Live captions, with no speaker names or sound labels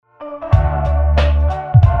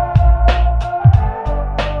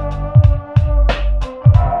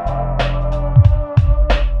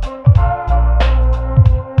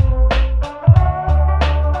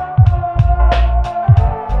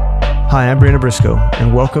Hi, I'm Brandon Briscoe,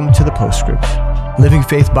 and welcome to The Postscript, Living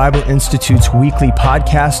Faith Bible Institute's weekly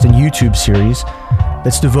podcast and YouTube series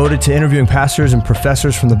that's devoted to interviewing pastors and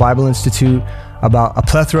professors from the Bible Institute about a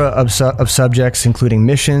plethora of subjects, including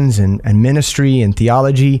missions and ministry and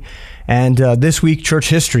theology, and this week,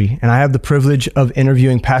 church history. And I have the privilege of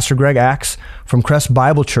interviewing Pastor Greg Axe from Crest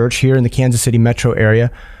Bible Church here in the Kansas City metro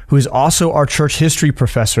area, who is also our church history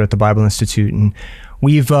professor at the Bible Institute. And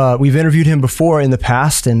we've interviewed him before in the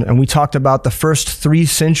past, and we talked about the first 3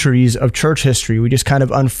 centuries of church history. We just kind of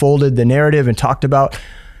unfolded the narrative and talked about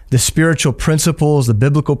the spiritual principles, the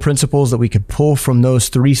biblical principles that we could pull from those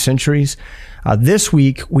 3 centuries. This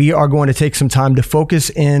week, we are going to take some time to focus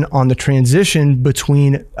in on the transition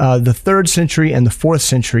between the 3rd century and the 4th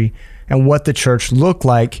century and what the church looked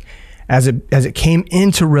like as it came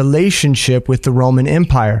into relationship with the Roman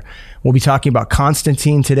Empire. We'll be talking about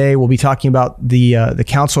Constantine today. We'll be talking about the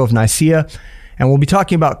Council of Nicaea, and we'll be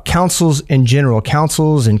talking about councils in general,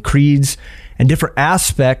 councils and creeds and different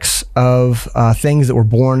aspects of things that were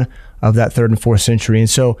born of that 3rd and 4th century. And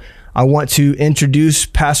so I want to introduce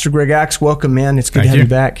Pastor Greg Axe. Welcome, man. It's good to have you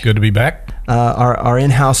back. Good to be back. Our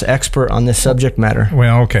in-house expert on this subject matter.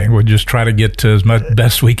 Well, okay. We'll just try to get to as much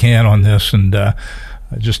best we can on this, and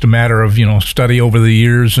just a matter of, study over the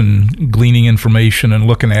years and gleaning information and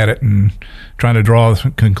looking at it and trying to draw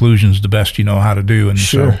conclusions the best you know how to do. And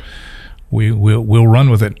sure. So we'll run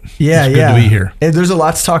with it. Yeah, it's good to be here. And there's a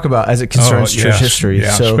lot to talk about as it concerns church history.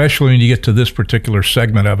 Yeah, so, especially when you get to this particular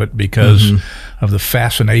segment of it because of the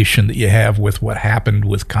fascination that you have with what happened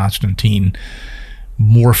with Constantine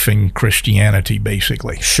morphing Christianity,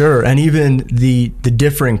 basically. Sure, and even the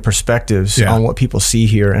differing perspectives on what people see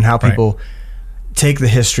here and how people take the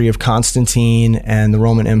history of Constantine and the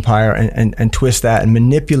Roman Empire and twist that and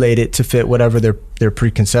manipulate it to fit whatever their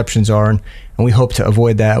preconceptions are. And we hope to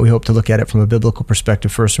avoid that. We hope to look at it from a biblical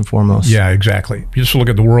perspective first and foremost. Yeah, exactly. You just look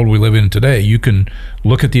at the world we live in today. You can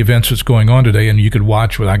look at the events that's going on today, and you could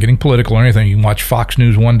watch, without getting political or anything, you can watch Fox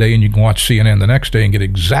News one day and you can watch CNN the next day and get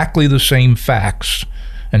exactly the same facts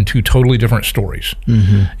and 2 totally different stories.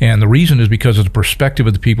 And the reason is because of the perspective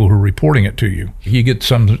of the people who are reporting it to you. You get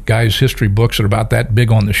some guys' history books that are about that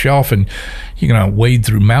big on the shelf, and you're going to wade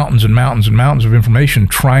through mountains and mountains and mountains of information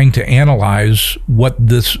trying to analyze what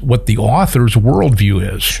the author's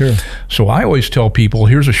worldview is. Sure. So I always tell people,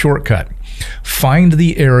 here's a shortcut. Find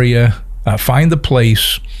the area, find the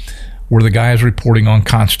place where the guy is reporting on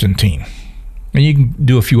Constantine. And you can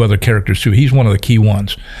do a few other characters too. He's one of the key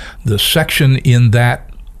ones. The section in that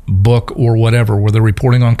book or whatever where they're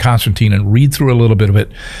reporting on Constantine, and read through a little bit of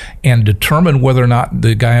it and determine whether or not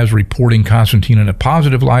the guy is reporting Constantine in a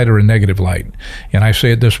positive light or a negative light. And I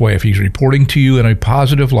say it this way: if he's reporting to you in a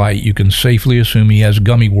positive light, you can safely assume he has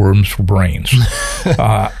gummy worms for brains.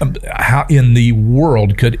 How in the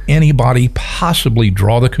world could anybody possibly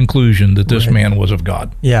draw the conclusion that this man was of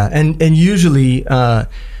God? Yeah, and usually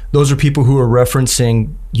those are people who are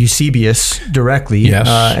referencing Eusebius directly. Yes.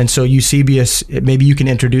 And so Eusebius, maybe you can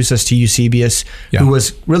introduce us to Eusebius, who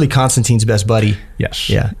was really Constantine's best buddy. Yes.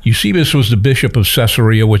 Yeah. Eusebius was the bishop of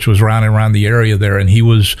Caesarea, which was around the area there, and he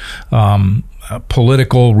was a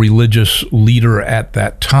political, religious leader at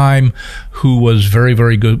that time who was very,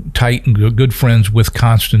 very good, tight and good friends with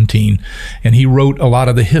Constantine. And he wrote a lot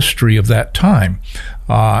of the history of that time.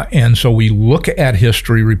 And so we look at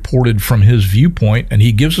history reported from his viewpoint, and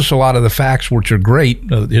he gives us a lot of the facts, which are great.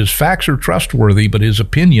 His facts are trustworthy, but his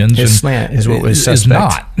opinions his slant is what was suspect. Is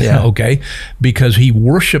not. Yeah. Okay, because he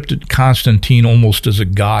worshipped Constantine almost as a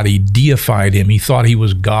god. He deified him. He thought he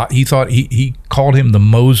was God. He thought he called him the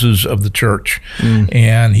Moses of the church,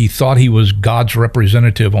 and he thought he was God's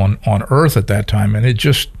representative on earth at that time. And it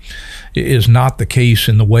just is not the case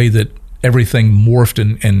in the way that everything morphed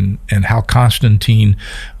and how Constantine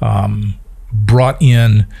brought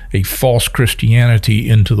in a false Christianity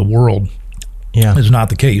into the world is not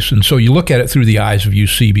the case. And so you look at it through the eyes of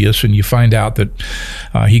Eusebius, and you find out that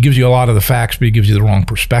he gives you a lot of the facts, but he gives you the wrong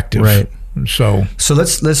perspective. Right. So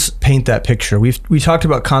let's paint that picture. We talked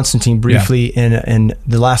about Constantine briefly in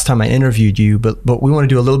the last time I interviewed you, but we want to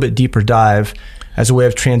do a little bit deeper dive as a way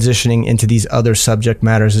of transitioning into these other subject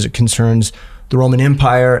matters as it concerns the Roman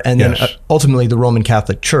Empire and then ultimately the Roman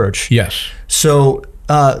Catholic Church. Yes. So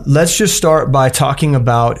let's just start by talking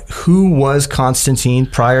about who was Constantine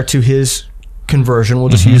prior to his conversion. We'll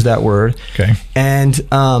just use that word. Okay.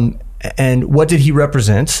 And what did he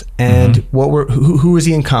represent, and who was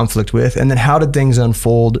he in conflict with, and then how did things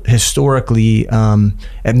unfold historically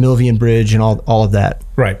at Milvian Bridge and all of that?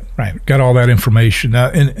 Right. Got all that information.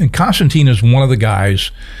 And Constantine is one of the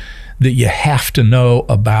guys that you have to know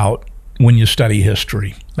about when you study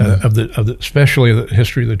history. especially the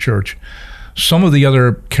history of the church. Some of the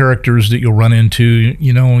other characters that you'll run into,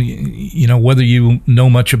 whether you know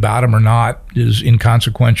much about him or not is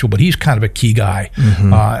inconsequential, but he's kind of a key guy.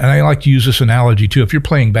 And I like to use this analogy too. If you're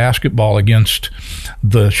playing basketball against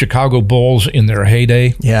the Chicago Bulls in their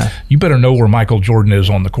heyday, you better know where Michael Jordan is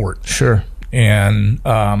on the court. Sure. And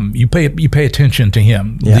you pay attention to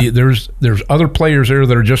him. There's other players there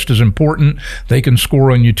that are just as important. They can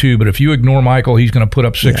score on you too, but if you ignore Michael, he's going to put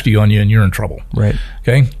up 60 on you, and you're in trouble. Right.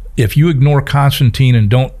 Okay. If you ignore Constantine and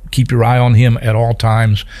don't keep your eye on him at all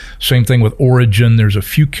times, same thing with Origen. There's a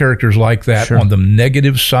few characters like that on the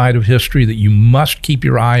negative side of history that you must keep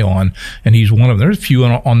your eye on, and he's one of them. There's a few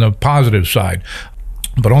on the positive side,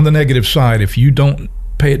 but on the negative side, if you don't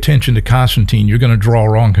pay attention to Constantine, you're going to draw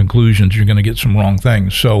wrong conclusions. You're going to get some wrong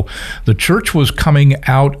things. So the church was coming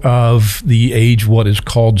out of the age, what is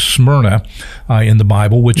called Smyrna in the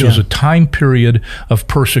Bible, which is a time period of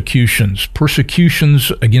persecutions.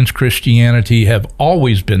 Persecutions against Christianity have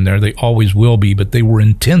always been there. They always will be, but they were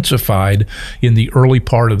intensified in the early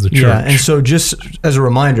part of the church. Yeah, and so just as a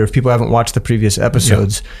reminder, if people haven't watched the previous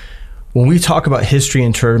episodes, when we talk about history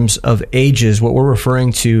in terms of ages, what we're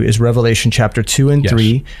referring to is Revelation chapter 2 and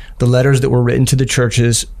 3. The letters that were written to the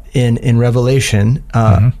churches in Revelation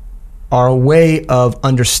are a way of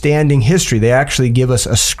understanding history. They actually give us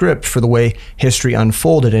a script for the way history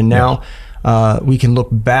unfolded. And now we can look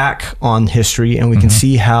back on history and we can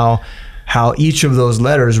see how each of those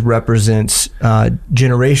letters represents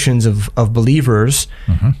generations of believers,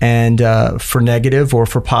 and for negative or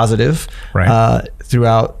for positive,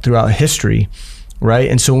 throughout history, right?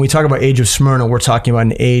 And so when we talk about age of Smyrna, we're talking about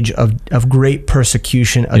an age of great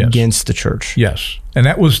persecution against the church. Yes. And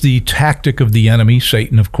that was the tactic of the enemy,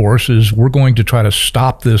 Satan, of course, is we're going to try to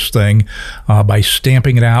stop this thing by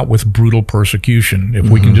stamping it out with brutal persecution. If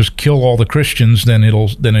we can just kill all the Christians, then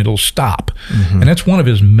it'll stop. And that's one of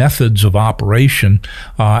his methods of operation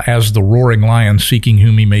as the roaring lion seeking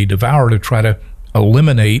whom he may devour, to try to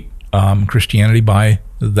eliminate Christianity by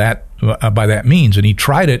that means. And he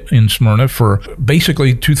tried it in Smyrna for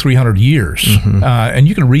basically 200-300 years. And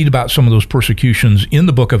you can read about some of those persecutions in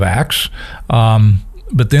the book of Acts.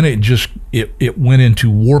 But then it went into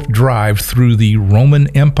warp drive through the Roman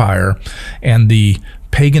Empire and the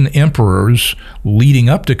pagan emperors leading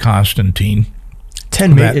up to Constantine.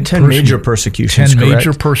 10 major persecutions. 10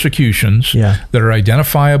 major persecutions that are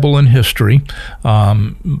identifiable in history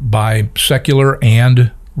by secular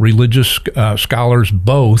and religious scholars,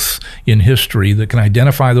 both in history, that can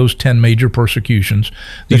identify those 10 major persecutions.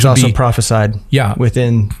 These also prophesied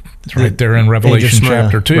within... It's right there in Revelation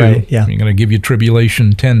chapter 2. Right, You're going to give you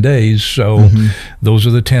tribulation 10 days. So those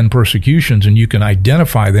are the 10 persecutions, and you can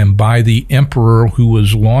identify them by the emperor who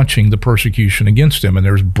was launching the persecution against them. And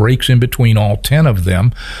there's breaks in between all 10 of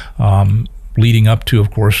them, leading up to,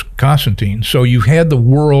 of course, Constantine. So you had the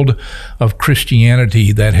world of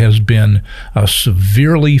Christianity that has been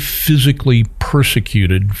severely physically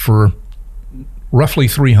persecuted for roughly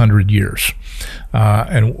 300 years.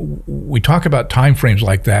 And we talk about time frames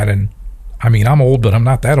like that, and I mean, I'm old, but I'm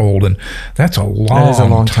not that old, and that's a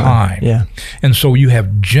long time. Yeah. And so you have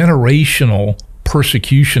generational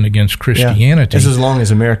persecution against Christianity. It's as long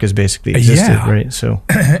as America's basically existed, right? So,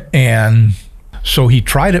 and so he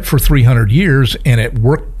tried it for 300 years, and it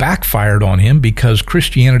backfired on him, because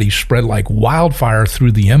Christianity spread like wildfire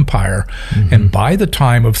through the empire. And by the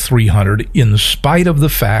time of 300, in spite of the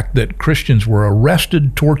fact that Christians were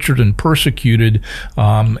arrested, tortured, and persecuted,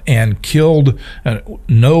 and killed,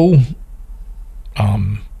 no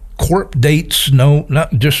court dates,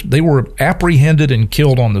 they were apprehended and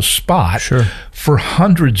killed on the spot for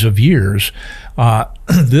hundreds of years.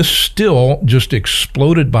 This still just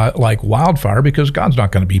exploded like wildfire, because God's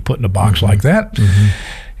not going to be put in a box like that.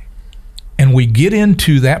 And we get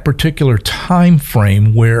into that particular time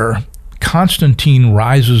frame where Constantine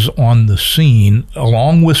rises on the scene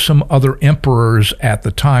along with some other emperors at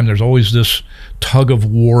the time. There's always this tug of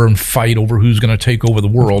war and fight over who's going to take over the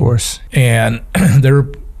world. Of course. And they're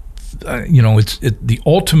it's the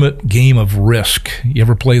ultimate game of Risk. You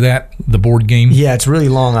ever play that, the board game? Yeah, it's really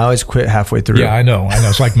long. I always quit halfway through. Yeah, I know.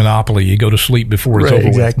 It's like Monopoly. You go to sleep before it's over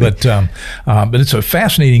exactly. with. But it's a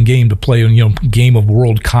fascinating game to play. Game of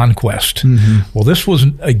world conquest. Well, this was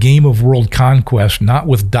a game of world conquest, not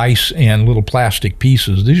with dice and little plastic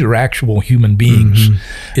pieces. These are actual human beings.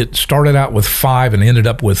 It started out with 5 and ended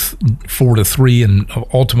up with 4 to 3, and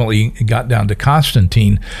ultimately it got down to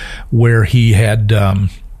Constantine, where he had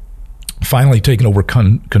finally taken over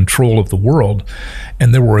control of the world.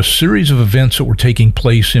 And there were a series of events that were taking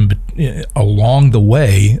place along the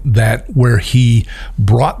way where he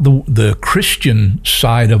brought the Christian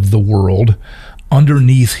side of the world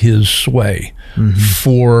underneath his sway.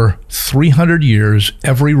 For 300 years,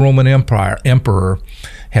 every Roman emperor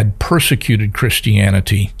had persecuted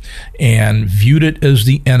Christianity and viewed it as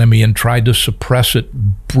the enemy and tried to suppress it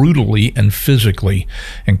brutally and physically.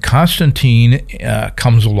 And Constantine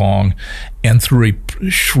comes along and through a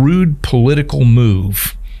shrewd political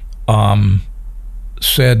move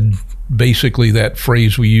said basically that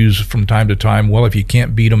phrase we use from time to time, well, if you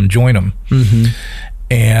can't beat them, join them.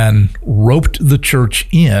 And roped the church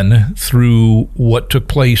in through what took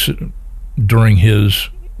place during his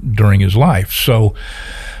life. So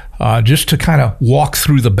just to kind of walk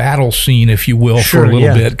through the battle scene, if you will, for a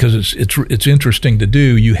little bit, because it's interesting to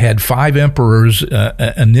do. You had 5 emperors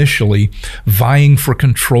initially vying for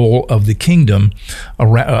control of the kingdom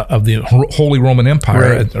of the Holy Roman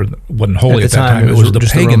Empire. Right. It wasn't holy at that time. It was the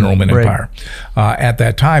pagan Roman Empire at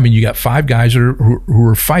that time. And you got 5 guys who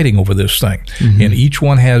were fighting over this thing. And each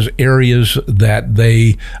one has areas that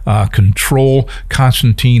they control.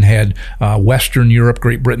 Constantine had Western Europe,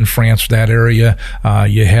 Great Britain, France, that area.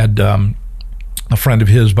 You had a friend of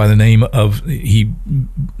his by the name of, he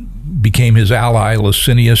became his ally,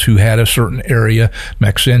 Licinius, who had a certain area,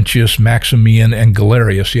 Maxentius, Maximian, and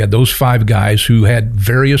Galerius. He had those 5 guys who had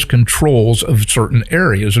various controls of certain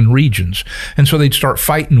areas and regions. And so they'd start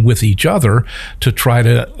fighting with each other to try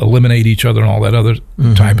to eliminate each other and all that other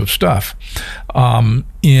type of stuff. As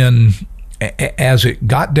it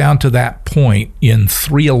got down to that point in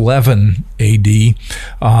 311 AD,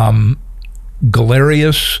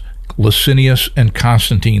 Galerius, Licinius, and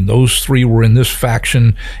Constantine, those 3 were in this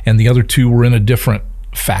faction, and the other 2 were in a different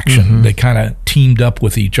faction. They kind of teamed up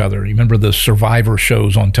with each other. You remember the Survivor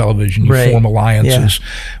shows on television? You form alliances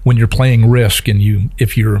when you're playing Risk, and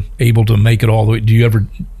if you're able to make it all the way.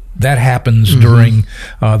 That happens during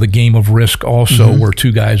the game of Risk also, where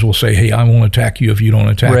 2 guys will say, hey, I won't attack you if you don't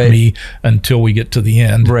attack me until we get to the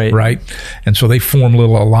end, right? And so they form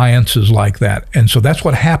little alliances like that. And so that's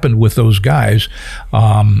what happened with those guys.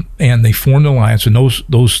 And they formed an alliance, and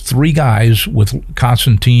those 3 guys, with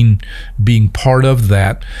Constantine being part of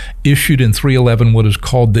that, issued in 311 what is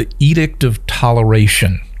called the Edict of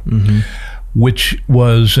Toleration, which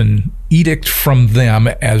was an edict from them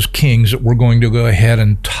as kings that we're going to go ahead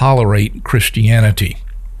and tolerate Christianity.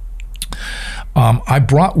 I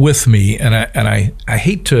brought with me, and I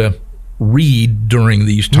hate to read during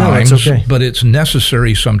these times, but it's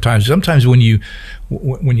necessary sometimes. Sometimes when you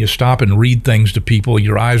stop and read things to people,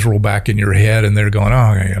 your eyes roll back in your head and they're going,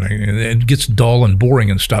 oh, it gets dull and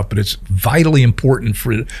boring and stuff, but it's vitally important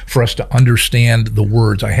for us to understand the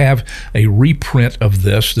words. I have a reprint of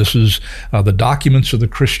this. This is the Documents of the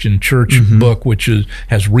Christian Church book, which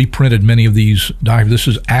has reprinted many of these documents.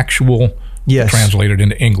 This is actual translated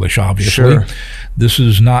into English, obviously. This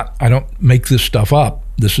is not, I don't make this stuff up.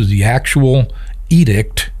 This is the actual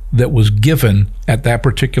edict that was given at that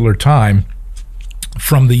particular time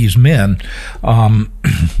from these men.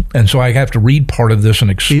 And so I have to read part of this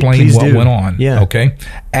and explain what went on. Okay.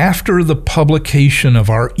 After the publication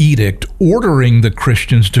of our edict ordering the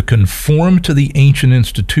Christians to conform to the ancient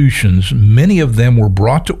institutions, many of them were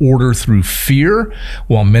brought to order through fear,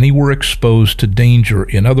 while many were exposed to danger.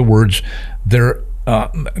 In other words,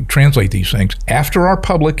 translate these things. After our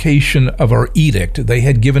publication of our edict, they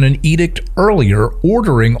had given an edict earlier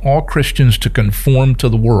ordering all Christians to conform to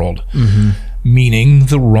the world, meaning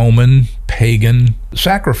the Roman pagan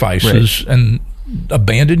sacrifices, and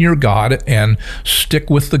abandon your God and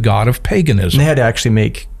stick with the God of paganism. And they had to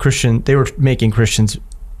actually they were making Christians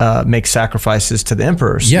make sacrifices to the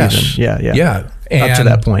emperors. Yes. Even. Yeah. And, up to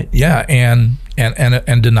that point. Yeah. And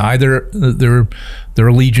deny their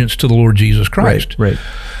allegiance to the Lord Jesus Christ. Right.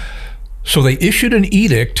 So they issued an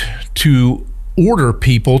edict to order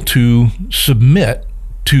people to submit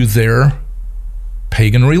to their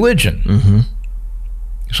pagan religion.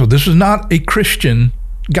 So this is not a Christian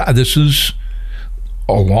God. This is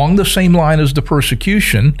along the same line as the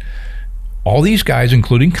persecution. All these guys,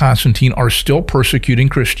 including Constantine, are still persecuting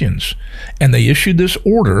Christians. And they issued this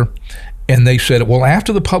order, and they said, well,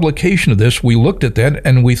 after the publication of this, we looked at that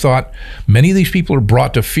and we thought many of these people are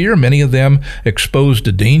brought to fear, many of them exposed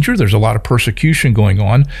to danger. There's a lot of persecution going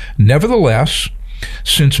on. Nevertheless,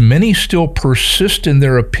 since many still persist in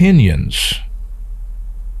their opinions,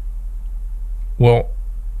 well,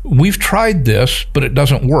 we've tried this, but it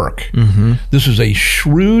doesn't work. This is a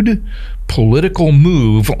shrewd political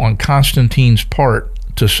move on Constantine's part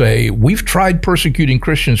to say, we've tried persecuting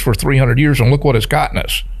Christians for 300 years and look what it's gotten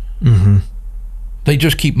us. Mm-hmm. They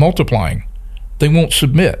just keep multiplying. They won't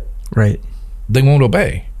submit. Right. They won't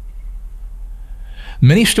obey.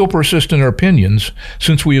 Many still persist in their opinions,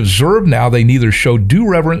 since we observe now they neither show due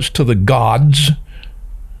reverence to the gods.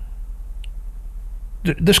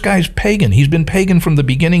 This guy's pagan. He's been pagan from the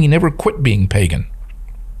beginning. He never quit being pagan.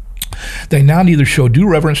 They now neither show due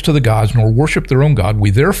reverence to the gods nor worship their own God. We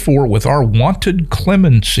therefore, with our wonted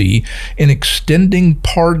clemency in extending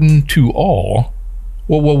pardon to all.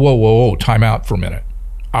 Whoa, time out for a minute.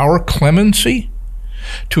 Our clemency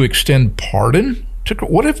to extend pardon?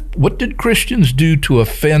 What did Christians do to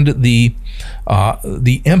offend the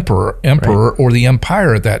emperor right. or the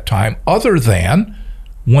empire at that time, other than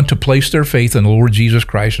want to place their faith in the Lord Jesus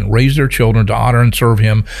Christ and raise their children to honor and serve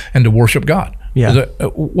him and to worship God? Yeah.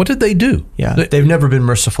 What did they do? Yeah, they've never been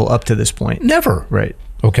merciful up to this point. Never. Right.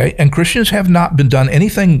 Okay, and Christians have not been done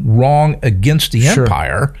anything wrong against the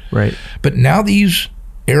empire. Right. But now these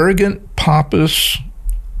arrogant, pompous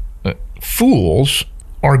fools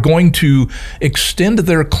are going to extend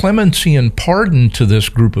their clemency and pardon to this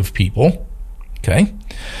group of people. Okay?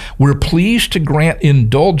 We're pleased to grant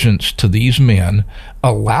indulgence to these men,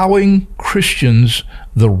 allowing Christians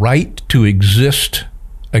the right to exist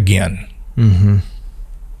again. Mm-hmm.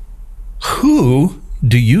 Who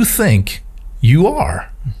do you think you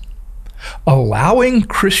are? Allowing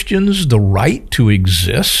Christians the right to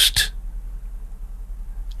exist?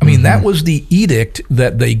 I mean, that was the edict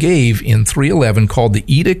that they gave in 311 called the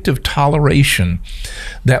Edict of Toleration.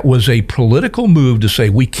 That was a political move to say,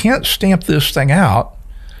 we can't stamp this thing out.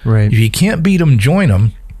 Right. If you can't beat them, join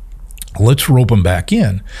them. Let's rope them back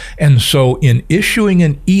in. And so in issuing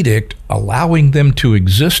an edict allowing them to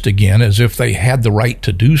exist again as if they had the right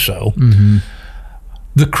to do so,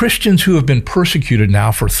 the Christians who have been persecuted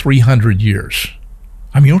now for 300 years,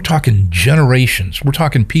 I mean, we're talking generations. We're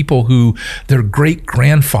talking people who their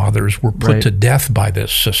great-grandfathers were put to death by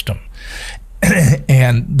this system.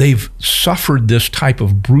 And they've suffered this type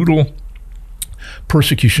of brutal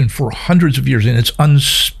persecution for hundreds of years. And it's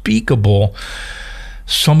unspeakable,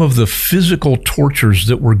 some of the physical tortures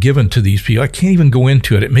that were given to these people. I can't even go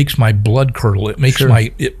into it. It makes my blood curdle. It makes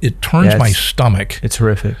it turns my stomach. It's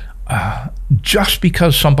horrific. Just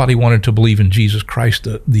because somebody wanted to believe in Jesus Christ,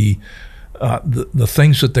 the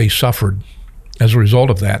things that they suffered as a result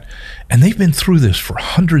of that. And they've been through this for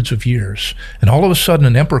hundreds of years. And all of a sudden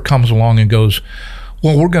an emperor comes along and goes,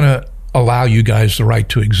 well, we're going to allow you guys the right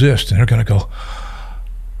to exist. And they're going to go,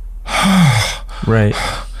 right.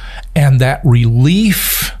 And that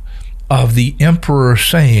relief of the emperor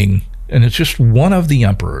saying, and it's just one of the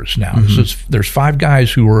emperors now. There's 5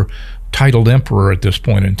 guys who are titled emperor at this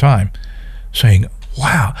point in time, saying,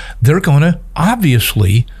 wow, they're going to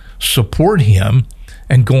obviously support him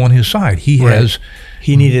and go on his side. He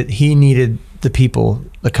needed the people,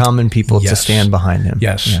 the common people, to stand behind him.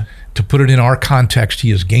 Yes. Yeah. To put it in our context,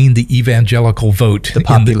 he has gained the evangelical vote, the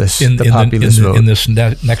populace, vote in this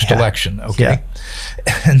next election. Okay.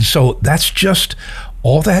 Yeah. And so that's just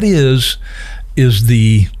all that is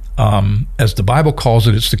the as the Bible calls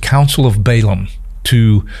it, it's the Council of Balaam,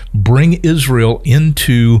 to bring Israel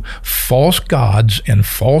into false gods and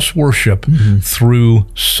false worship through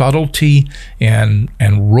subtlety and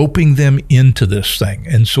roping them into this thing.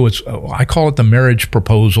 And so I call it the marriage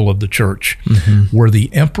proposal of the church, where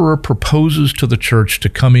the emperor proposes to the church to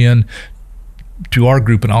come in to our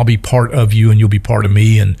group, and I'll be part of you and you'll be part of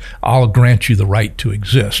me, and I'll grant you the right to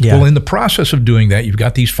exist. Yeah. Well, in the process of doing that, you've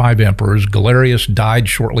got these 5 emperors. Galerius died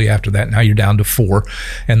shortly after that. Now you're down to 4,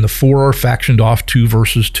 and the 4 are factioned off 2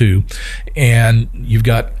 versus 2. And you've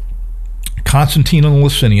got Constantine and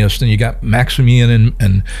Licinius, then you got Maximian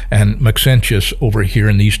and Maxentius over here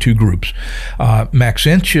in these 2 groups.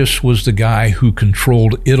 Maxentius was the guy who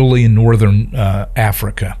controlled Italy and northern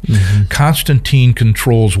Africa. Constantine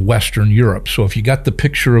controls Western Europe. So if you got the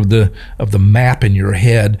picture of the map in your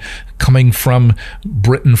head, coming from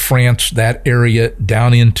Britain, France, that area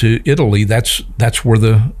down into Italy, that's where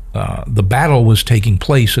the battle was taking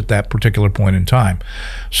place at that particular point in time.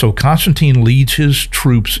 So Constantine leads his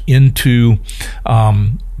troops into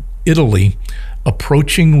Italy,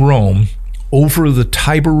 approaching Rome. Over the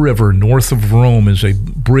Tiber River, north of Rome, is a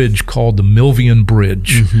bridge called the Milvian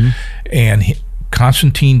Bridge. And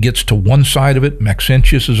Constantine gets to one side of it.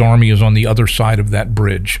 Maxentius's army is on the other side of that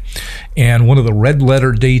bridge. And one of the red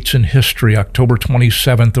letter dates in history, October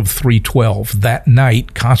 27th of 312, that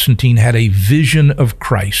night, Constantine had a vision of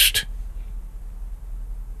Christ.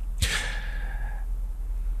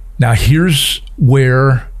 Now, here's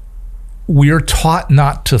where we are taught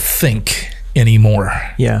not to think anymore.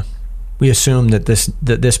 Yeah. we assume that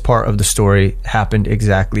this part of the story happened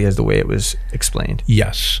exactly as the way it was explained.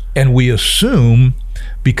 Yes. And we assume,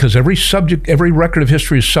 because every record of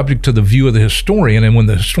history is subject to the view of the historian, and when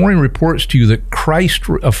the historian reports to you that Christ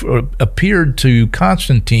appeared to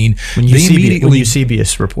Constantine, when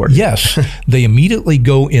Eusebius reported, yes, they immediately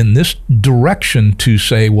go in this direction to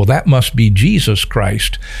say, well, that must be Jesus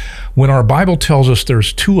Christ, when our Bible tells us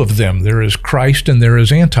there's two of them. There is Christ and there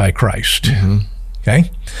is Antichrist. Mm-hmm.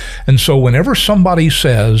 Okay? And so whenever somebody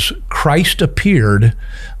says Christ appeared,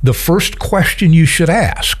 the first question you should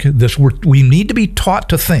ask, we need to be taught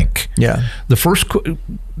to think. Yeah.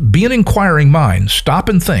 Be an inquiring mind. Stop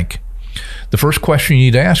and think. The first question you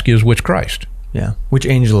need to ask is, which Christ? Yeah. Which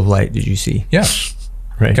angel of light did you see? Yes.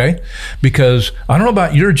 Right. Okay? Because I don't know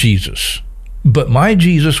about your Jesus, but my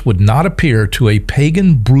Jesus would not appear to a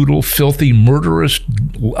pagan, brutal, filthy, murderous,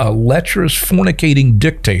 lecherous, fornicating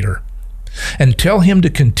dictator and tell him to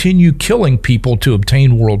continue killing people to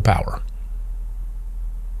obtain world power.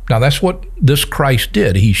 Now, that's what this Christ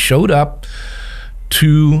did. He showed up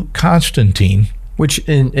to Constantine. Which,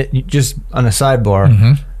 just on a sidebar,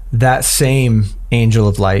 mm-hmm. that same angel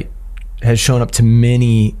of light has shown up to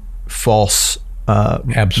many false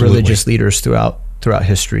religious leaders throughout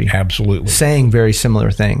history. Absolutely. Saying very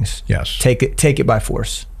similar things. Yes. Take it by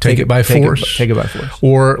force. Take it by force. Take it by force.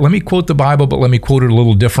 Or let me quote the Bible, but let me quote it a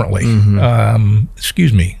little differently.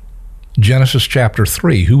 Mm-hmm. Genesis chapter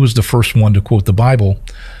 3. Who was the first one to quote the Bible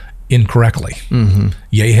incorrectly? Mm-hmm.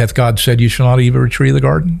 Yea, hath God said, you shall not eat of every tree of the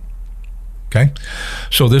garden? Okay.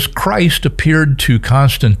 So this Christ appeared to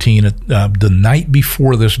Constantine the night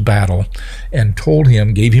before this battle and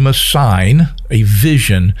gave him a sign, a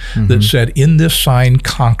vision, mm-hmm. that said, in this sign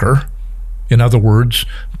conquer. In other words,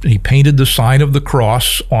 he painted the sign of the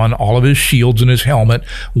cross on all of his shields and his helmet,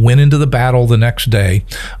 went into the battle the next day,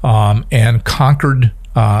 and conquered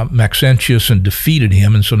Maxentius and defeated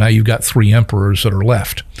him. And so now you've got 3 emperors that are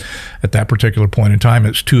left. At that particular point in time,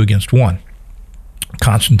 it's 2 against 1.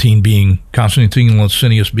 Constantine and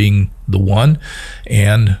Licinius being the one,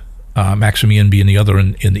 and Maximian being the other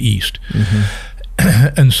in the east. Mm-hmm.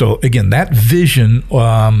 And so, again, that vision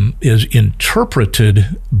is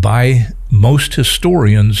interpreted by most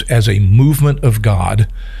historians as a movement of God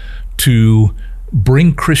to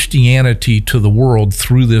bring Christianity to the world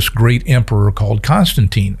through this great emperor called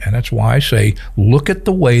Constantine. And that's why I say, look at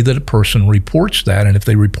the way that a person reports that. And if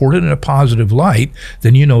they report it in a positive light,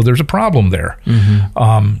 then you know there's a problem there.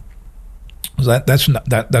 Mm-hmm.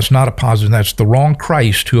 That's not a positive. That's the wrong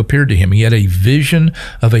Christ who appeared to him. He had a vision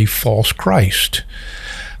of a false Christ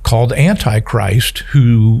called Antichrist,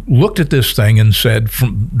 who looked at this thing and said,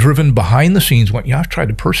 driven behind the scenes, went, I've tried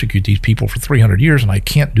to persecute these people for 300 years and I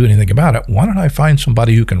can't do anything about it. Why don't I find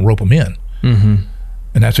somebody who can rope them in? Mm-hmm.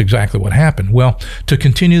 And that's exactly what happened. Well, to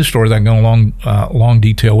continue the story, I can go long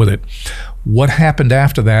detail with it. What happened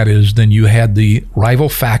after that is then you had the rival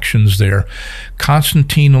factions there.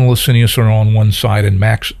 Constantine and Licinius are on one side and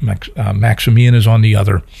Maximian is on the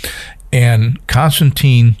other. And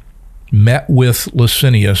Constantine met with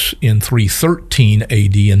Licinius in 313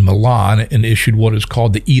 AD in Milan and issued what is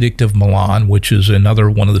called the Edict of Milan, which is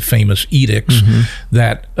another one of the famous edicts mm-hmm.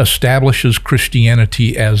 that establishes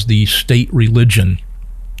Christianity as the state religion,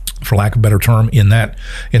 for lack of a better term, in that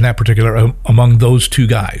particular, among those two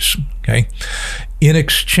guys. Okay. In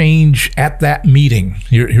exchange, at that meeting,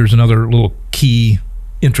 here's another little key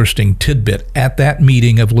interesting tidbit. At that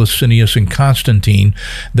meeting of Licinius and Constantine,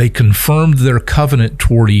 they confirmed their covenant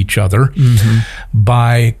toward each other mm-hmm.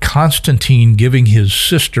 by Constantine giving his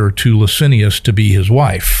sister to Licinius to be his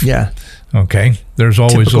wife. Yeah. Okay. There's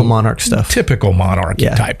always typical monarch stuff. Typical monarchy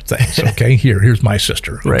type things. Okay. Here's my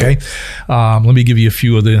sister. Okay. Right. Let me give you a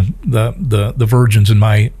few of the virgins in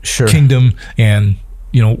my kingdom, and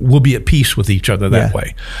we'll be at peace with each other that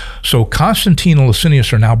way. So Constantine and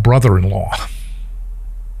Licinius are now brother-in-law.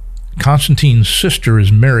 Constantine's sister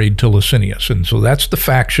is married to Licinius, and so that's the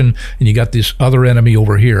faction, and you got this other enemy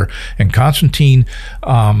over here. And Constantine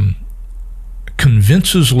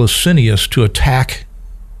convinces Licinius to attack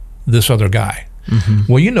this other guy.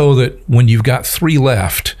 Mm-hmm. Well, you know that when you've got 3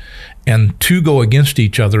 left and 2 go against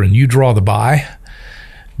each other and you draw the bye,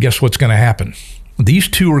 guess what's going to happen? These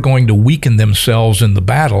 2 are going to weaken themselves in the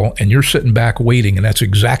battle, and you're sitting back waiting, and that's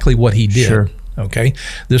exactly what he did. Sure. Okay?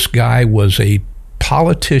 This guy was a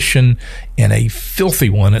politician and a filthy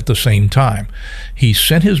one at the same time. He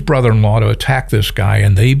sent his brother-in-law to attack this guy,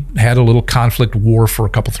 and they had a little conflict war for a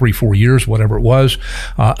couple, 3-4 years, whatever it was.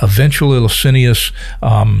 Eventually, Licinius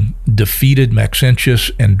defeated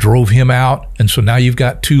Maxentius and drove him out, and so now you've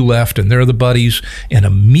got 2 left, and they're the buddies, and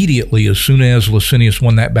immediately, as soon as Licinius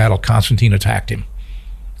won that battle, Constantine attacked him.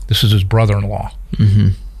 This is his brother-in-law. Mm-hmm.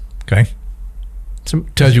 Okay?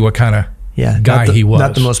 Tells you what kind of guy he was.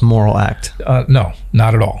 Not the most moral act. No,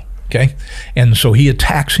 not at all. Okay? And so he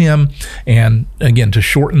attacks him, and again, to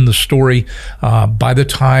shorten the story, by the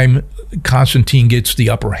time Constantine gets the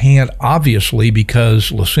upper hand, obviously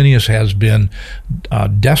because Licinius has been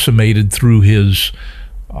decimated through his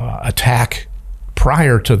attack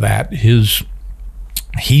prior to that,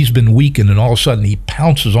 he's been weakened, and all of a sudden he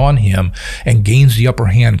pounces on him and gains the upper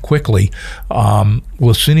hand quickly.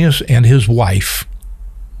 Licinius and his wife,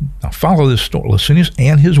 now follow this story, Licinius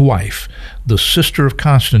and his wife, the sister of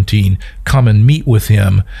Constantine, come and meet with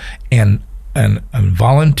him and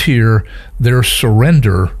volunteer their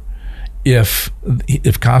surrender if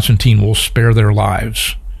Constantine will spare their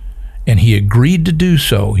lives. And he agreed to do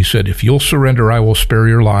so. He said, if you'll surrender, I will spare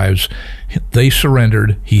your lives. They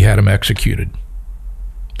surrendered. He had him executed.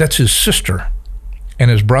 That's his sister and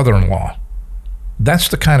his brother-in-law. That's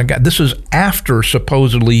the kind of guy. This is after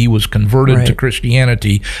supposedly he was converted to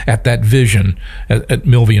Christianity at that vision at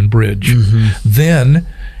Milvian Bridge. Mm-hmm. Then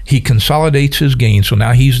he consolidates his gains, so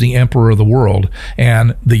now he's the emperor of the world.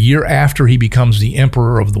 And the year after he becomes the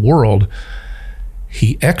emperor of the world,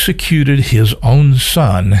 he executed his own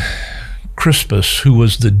son, Crispus, who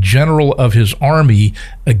was the general of his army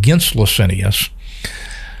against Licinius,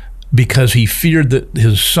 because he feared that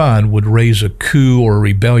his son would raise a coup or a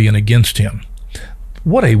rebellion against him.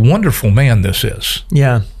 What a wonderful man this is.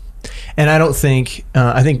 Yeah. And I don't think,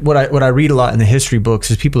 I think what I read a lot in the history books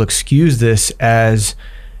is people excuse this as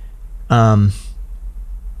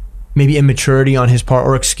maybe immaturity on his part,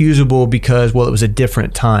 or excusable because, well, it was a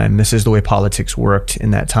different time. This is the way politics worked in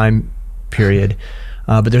that time period.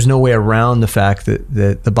 But there's no way around the fact that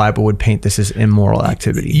the Bible would paint this as immoral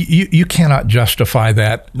activity. You cannot justify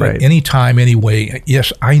that right. Any time, any way.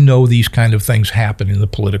 Yes, I know these kind of things happen in the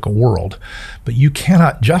political world, but you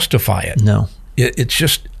cannot justify it. No. It's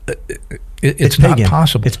just, it's not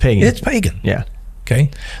possible. It's pagan. It's pagan. Yeah.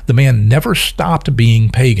 Okay? The man never stopped being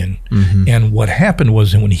pagan. Mm-hmm. And what happened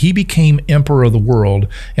was when he became emperor of the world,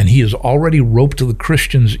 and he has already roped the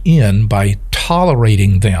Christians in by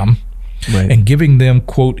tolerating them, right, and giving them,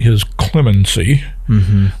 quote, his clemency,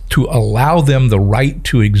 mm-hmm, to allow them the right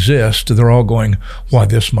to exist, they're all going, why,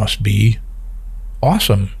 this must be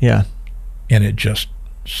awesome. Yeah. And it just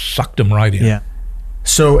sucked them right in. Yeah.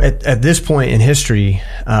 So at this point in history,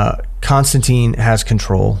 Constantine has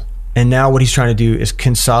control. And now what he's trying to do is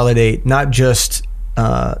consolidate not just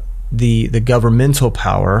the governmental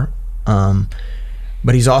power,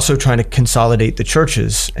 but he's also trying to consolidate the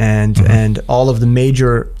churches and mm-hmm, and all of the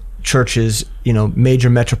major churches, major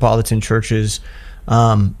metropolitan churches.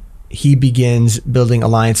 He begins building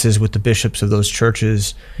alliances with the bishops of those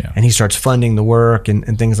churches, yeah, and he starts funding the work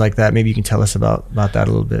and things like that. Maybe you can tell us about that a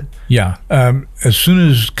little bit. Yeah. As soon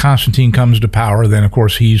as Constantine comes to power, then of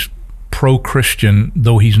course he's pro-Christian,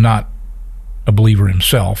 though he's not a believer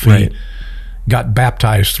himself. Right. He got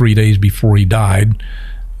baptized 3 days before he died,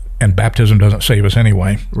 and baptism doesn't save us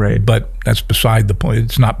anyway. Right. But that's beside the point.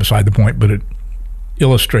 It's not beside the point, but it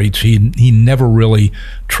illustrates he never really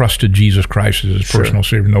trusted Jesus Christ as his personal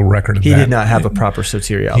Savior. No record of that. He did not have a proper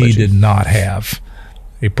soteriology. He did not have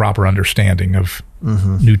a proper understanding of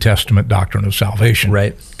mm-hmm, New Testament doctrine of salvation.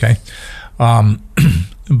 Right. Okay.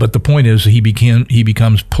 But the point is he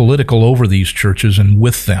becomes political over these churches and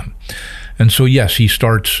with them. And so, yes, he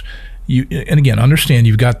starts, and again, understand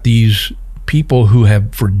you've got these people who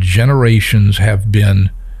have for generations have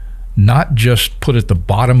been not just put at the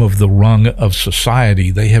bottom of the rung of society,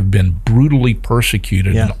 they have been brutally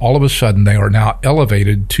persecuted. Yeah. And all of a sudden they are now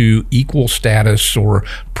elevated to equal status or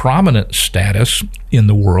prominent status in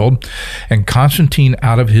the world. And Constantine,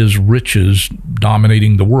 out of his riches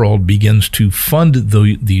dominating the world, begins to fund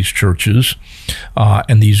these churches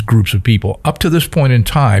and these groups of people. Up to this point in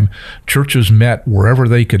time, churches met wherever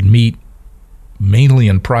they could meet, mainly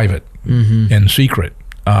in private mm-hmm, and secret.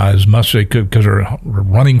 As much as they could, because they're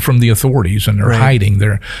running from the authorities and they're right, hiding.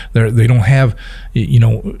 They don't have, they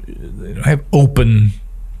don't have open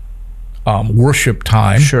worship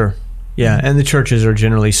time. Sure. Yeah, and the churches are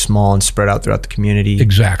generally small and spread out throughout the community.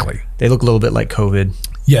 Exactly. They look a little bit like COVID.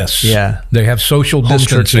 Yes. Yeah. They have social home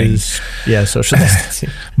distancing. Churches. Yeah, social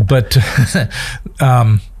distancing. But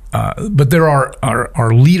there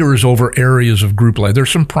are leaders over areas of group life.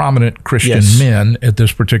 There's some prominent Christian yes, men at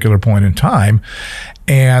this particular point in time.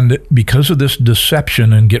 And because of this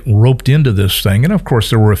deception and getting roped into this thing, and of course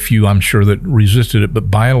there were a few, I'm sure, that resisted it,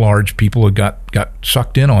 but by and large people had got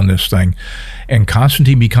sucked in on this thing. And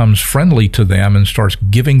Constantine becomes friendly to them and starts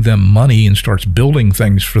giving them money and starts building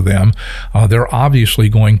things for them. They're obviously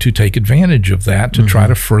going to take advantage of that to mm-hmm, try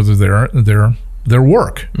to further their their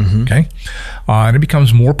work. Okay, and it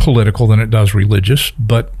becomes more political than it does religious,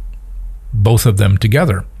 but both of them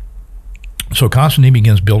together. So Constantine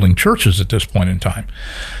begins building churches at this point in time,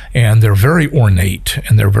 and they're very ornate,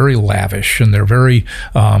 and they're very lavish, and they're very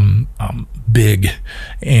big,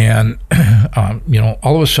 and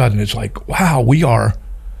all of a sudden it's like, wow,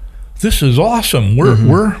 this is awesome. We're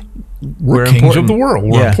kings of the world.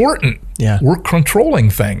 We're important. Yeah. We're controlling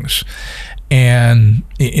things. And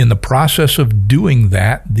in the process of doing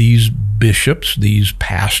that, these bishops, these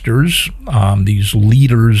pastors, these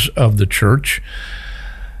leaders of the church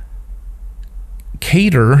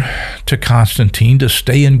cater to Constantine to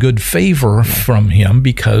stay in good favor from him,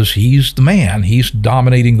 because he's the man. He's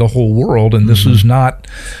dominating the whole world, and this is not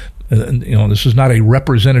this is not a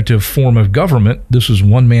representative form of government. This is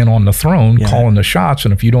one man on the throne calling the shots,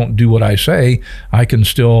 and if you don't do what I say, I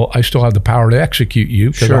still have the power to execute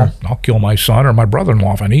you, because I'll kill my son or my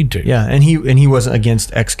brother-in-law if I need to. Yeah, and he wasn't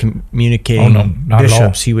against excommunicating not bishops. at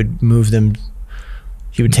all. He would move them.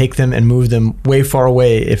 He would take them and move them way far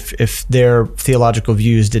away if their theological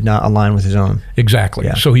views did not align with his own. Exactly.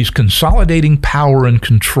 Yeah. So he's consolidating power and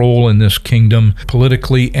control in this kingdom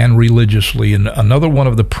politically and religiously. And another one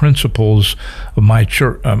of the principles of my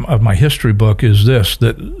church, of my history book, is this: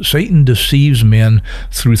 that Satan deceives men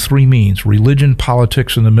through three means: religion,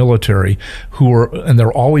 politics, and the military, and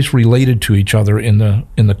they're always related to each other in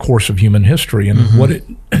the course of human history. And what it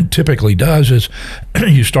typically does is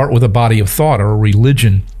you start with a body of thought or a religion.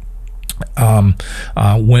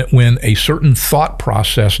 When a certain thought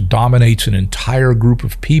process dominates an entire group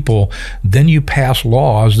of people, then you pass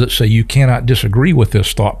laws that say you cannot disagree with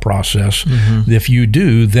this thought process. If you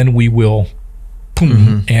do, then we will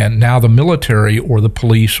and now the military or the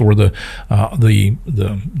police or the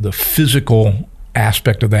physical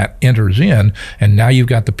aspect of that enters in, and now you've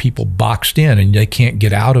got the people boxed in and they can't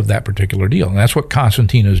get out of that particular deal. And that's what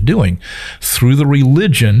Constantine is doing through the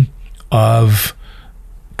religion of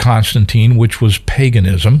Constantine, which was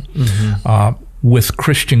paganism, with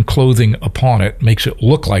Christian clothing upon it. Makes it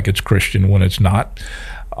look like it's Christian when it's not.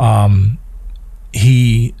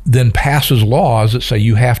 He then passes laws that say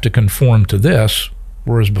you have to conform to this,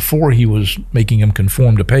 whereas before he was making him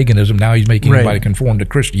conform to paganism. Now he's making everybody conform to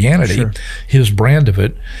Christianity, his brand of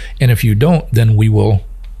it. And if you don't, then we will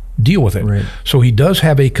deal with it. So he does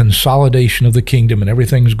have a consolidation of the kingdom, and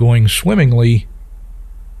everything's going swimmingly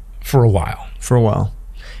for a while.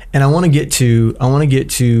 And I want to get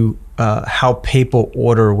to how papal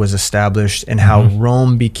order was established and how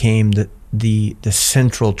Rome became the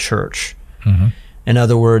central church. In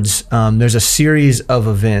other words, there's a series of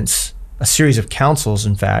events, a series of councils,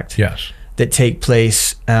 in fact, that take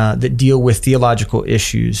place that deal with theological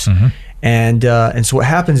issues. And so what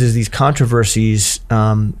happens is these controversies,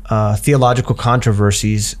 theological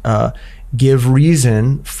controversies, give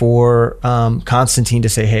reason for Constantine to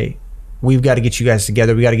say, hey, we've got to get you guys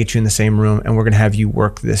together. We got to get you in the same room, and we're going to have you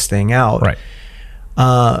work this thing out.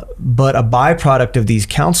 But a byproduct of these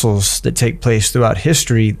councils that take place throughout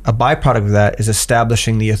history, a byproduct of that is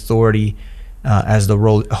establishing the authority as the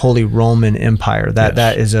Holy Roman Empire.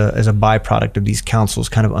 That is a byproduct of these councils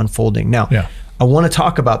kind of unfolding. Now, I want to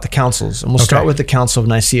talk about the councils, and we'll start with the Council of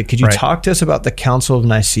Nicaea. Could you talk to us about the Council of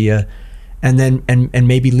Nicaea, and then and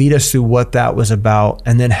maybe lead us through what that was about,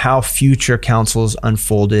 and then how future councils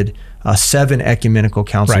unfolded? 7 ecumenical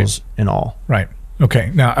councils in all. Okay.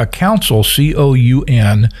 Now, a council, Council,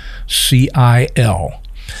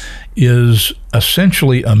 is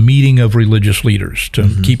essentially a meeting of religious leaders, to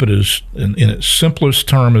keep it as in its simplest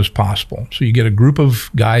term as possible. So you get a group of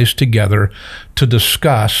guys together to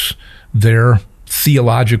discuss their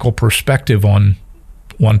theological perspective on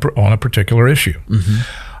a particular issue.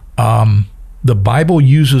 The Bible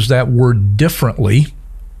uses that word differently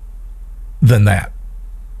than that.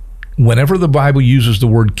 Whenever the Bible uses the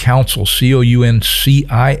word council,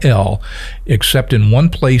 Council, except in one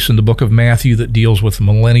place in the book of Matthew that deals with the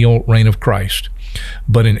millennial reign of Christ.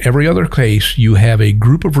 But in every other case, you have a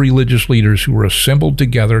group of religious leaders who are assembled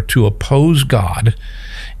together to oppose God,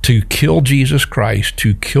 to kill Jesus Christ,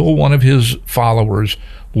 to kill one of his followers.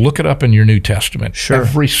 Look it up in your New Testament.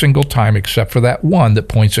 Every single time except for that one that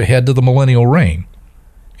points ahead to the millennial reign.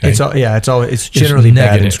 Okay? It's generally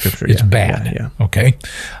bad in Scripture. It's bad. Okay.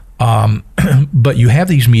 But you have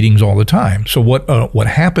these meetings all the time. So what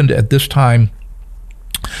happened at this time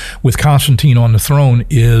with Constantine on the throne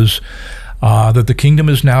is that the kingdom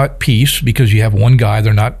is now at peace because you have one guy.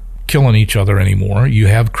 They're not killing each other anymore. You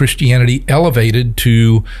have Christianity elevated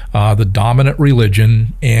to the dominant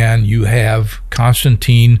religion, and you have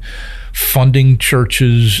Constantine funding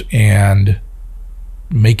churches and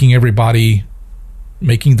making everybody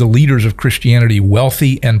making the leaders of Christianity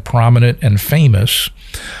wealthy and prominent and famous.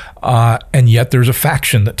 And yet there's a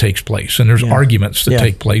faction that takes place, and there's arguments that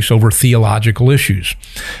take place over theological issues.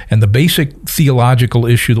 And the basic theological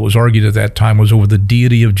issue that was argued at that time was over the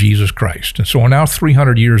deity of Jesus Christ. And so we're now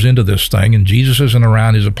 300 years into this thing, and Jesus isn't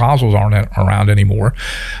around, his apostles aren't around anymore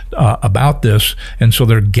about this. And so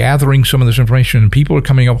they're gathering some of this information, and people are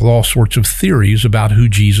coming up with all sorts of theories about who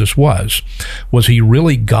Jesus was. Was he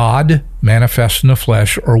really God manifest in the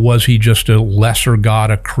flesh, or was he just a lesser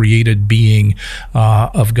God, a created being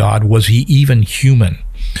of God? Was he even human?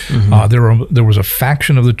 There was a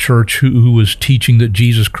faction of the church who was teaching that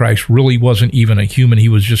Jesus Christ really wasn't even a human. He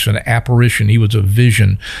was just an apparition. He was a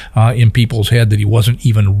vision in people's head, that he wasn't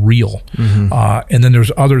even real. And then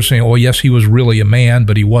there's others saying, oh, yes, he was really a man,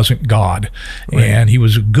 but he wasn't God. Right. And he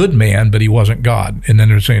was a good man, but he wasn't God. And then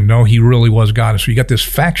they're saying, no, he really was God. And so you got this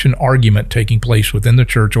faction argument taking place within the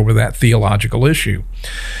church over that theological issue.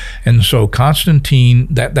 And so Constantine,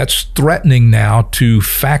 that's threatening now to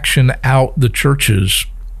faction out the churches.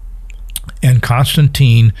 And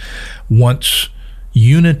Constantine wants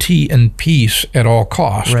unity and peace at all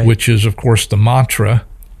costs, which is, of course, the mantra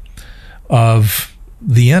of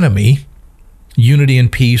the enemy. Unity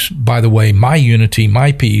and peace, by the way, my unity,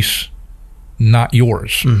 my peace, not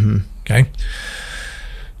yours. Okay?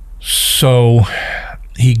 So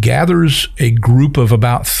he gathers a group of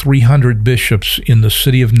about 300 bishops in the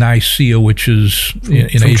city of Nicaea, which is in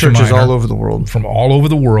Asia Minor, churches all over the world, from all over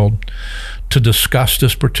the world, to discuss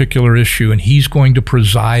this particular issue, and he's going to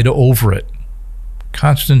preside over it.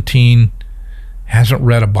 Constantine hasn't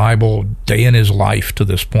read a Bible day in his life to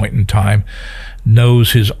this point in time,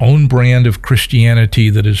 knows his own brand of Christianity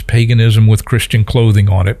that is paganism with Christian clothing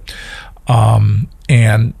on it,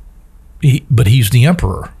 but he's the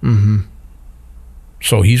emperor.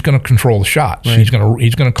 So he's going to control the shots. Right. He's going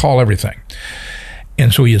to call everything.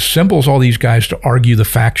 And so he assembles all these guys to argue the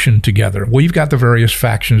faction together. Well, you've got the various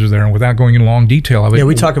factions there, and without going into long detail of it. Yeah,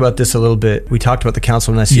 we talked about this a little bit. We talked about the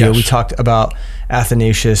Council of Nicaea. Yes. We talked about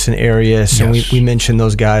Athanasius and Arius, and we mentioned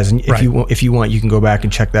those guys. And if you want, you can go back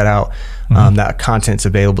and check that out. That content's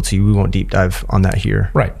available to you. We won't deep dive on that here.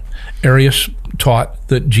 Right. Arius taught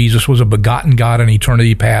that Jesus was a begotten God in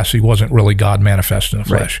eternity past. He wasn't really God manifest in the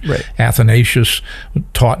flesh. Right. Athanasius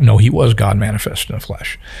taught, no, he was God manifest in the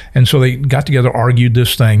flesh. And so they got together, argued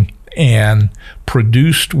this thing, and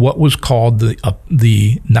produced what was called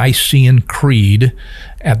the Nicene Creed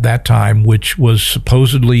at that time, which was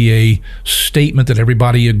supposedly a statement that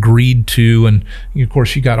everybody agreed to. And of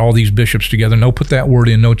course, you got all these bishops together. No, put that word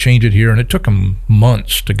in. No, change it here. And it took them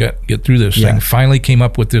months to get through this thing. Finally came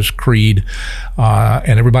up with this creed,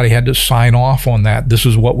 and everybody had to sign off on that. This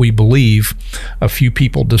is what we believe. A few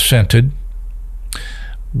people dissented.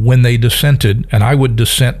 When they dissented, and I would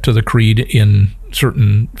dissent to the creed in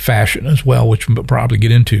certain fashion as well, which we'll probably get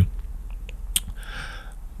into.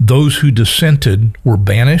 Those who dissented were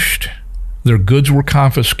banished, their goods were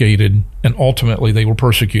confiscated, and ultimately they were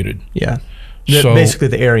persecuted. Yeah. So basically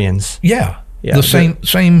the Arians. Yeah. The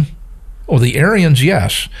same. Oh, the Arians,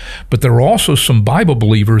 yes. But there were also some Bible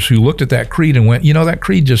believers who looked at that creed and went, that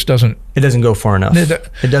creed just doesn't... It doesn't go far enough.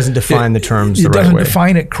 It doesn't define the terms the right way. It doesn't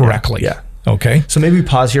define it correctly. Yeah. Okay. So maybe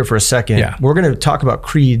pause here for a second. Yeah. We're going to talk about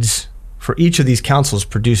creeds. For each of these councils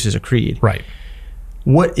produces a creed. Right.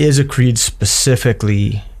 What is a creed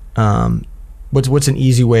specifically? What's an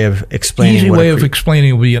easy way of explaining? Easy way of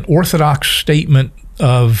explaining would be an orthodox statement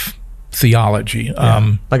of theology.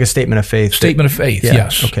 Like a statement of faith. Statement of faith,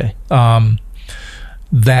 yes. Okay.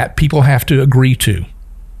 That people have to agree to.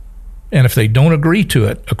 And if they don't agree to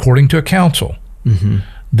it, according to a council,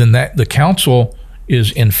 then the council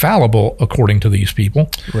is infallible according to these people.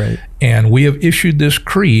 Right. And we have issued this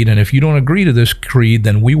creed, and if you don't agree to this creed,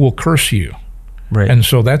 then we will curse you. Right. And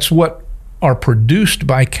so that's what are produced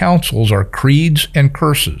by councils are creeds and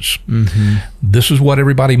curses. This is what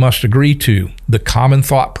everybody must agree to. The common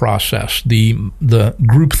thought process, the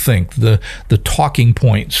groupthink, the talking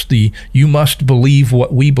points, the you must believe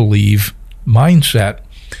what we believe mindset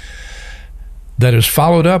that is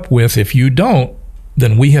followed up with, if you don't,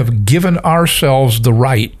 then we have given ourselves the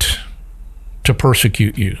right to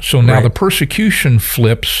persecute you. So now the persecution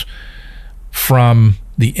flips from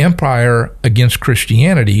the empire against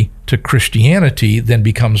Christianity to Christianity then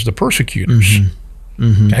becomes the persecutors.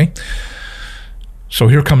 Okay? So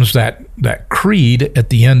here comes that creed at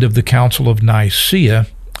the end of the Council of Nicaea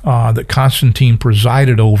that Constantine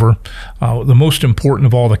presided over. The most important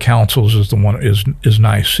of all the councils is the one is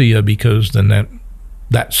Nicaea, because then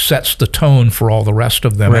that sets the tone for all the rest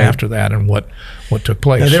of them after that and what took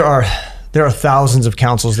place. Now, there are thousands of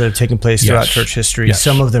councils that have taken place throughout church history. Yes.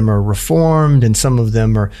 Some of them are reformed, and some of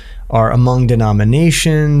them are among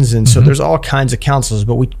denominations, and so there's all kinds of councils.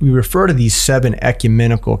 But we refer to these 7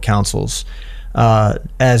 ecumenical councils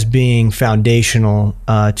as being foundational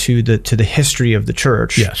to the history of the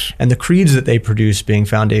church. Yes. And the creeds that they produce being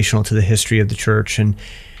foundational to the history of the church.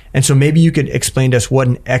 And so maybe you could explain to us what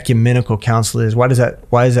an ecumenical council is. Why is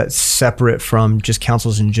that separate from just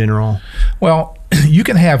councils in general? Well, you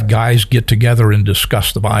can have guys get together and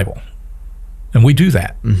discuss the Bible, and we do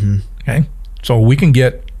that. Okay, so we can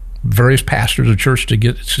get various pastors of church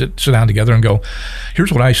to sit down together and go,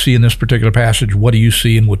 here's what I see in this particular passage. What do you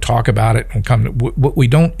see? And we'll talk about it. And we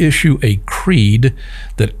don't issue a creed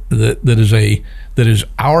that is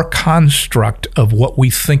our construct of what we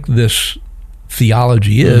think this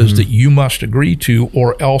theology is that you must agree to,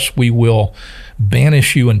 or else we will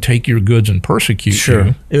banish you and take your goods and persecute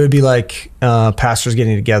you. It would be like pastors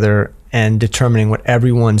getting together and determining what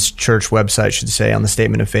everyone's church website should say on the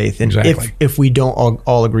statement of faith. And if we don't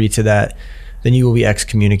all agree to that, then you will be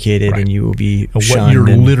excommunicated and you will be shunned. What your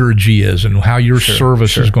liturgy is and how your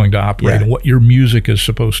service is going to operate and what your music is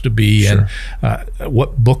supposed to be and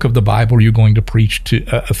what book of the Bible you're going to preach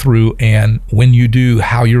through, and when you do,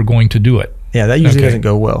 how you're going to do it. Yeah, that usually doesn't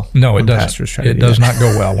go well. No, it doesn't. It does not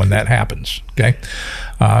go well when that happens. Okay,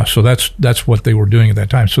 so that's what they were doing at that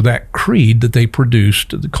time. So that creed that they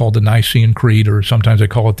produced, called the Nicene Creed, or sometimes they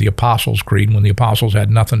call it the Apostles' Creed, when the apostles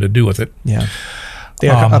had nothing to do with it. Yeah,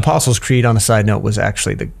 the Apostles' Creed, on a side note, was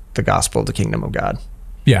actually the gospel of the kingdom of God.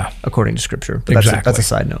 Yeah, according to Scripture. But that's a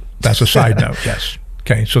side note. That's a side note. Yes.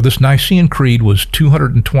 Okay, so this Nicene Creed was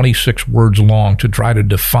 226 words long to try to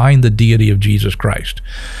define the deity of Jesus Christ.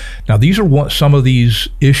 Now, these are some of these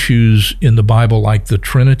issues in the Bible, like the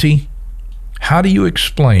Trinity. How do you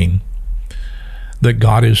explain that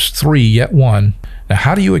God is 3 yet 1? Now,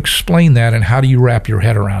 how do you explain that, and how do you wrap your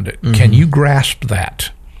head around it? Can you grasp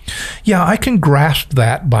that? Yeah, I can grasp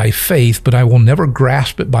that by faith, but I will never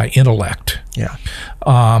grasp it by intellect. Yeah.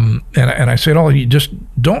 And I said, you just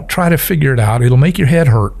don't try to figure it out. It'll make your head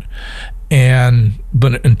hurt.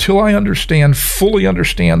 But until I fully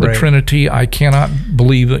understand the Trinity, I cannot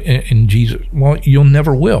believe in Jesus. Well, you'll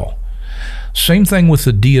never will. Same thing with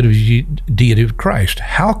the deity of Christ.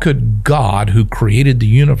 How could God, who created the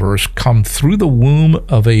universe, come through the womb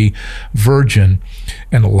of a virgin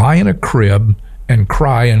and lie in a crib and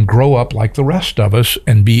cry and grow up like the rest of us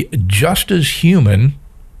and be just as human?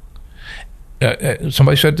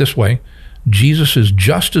 Somebody said it this way: Jesus is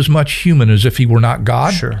just as much human as if he were not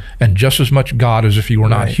God, and just as much God as if he were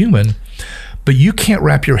not human. But you can't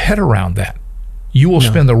wrap your head around that. You will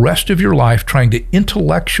spend the rest of your life trying to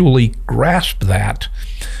intellectually grasp that,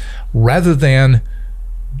 rather than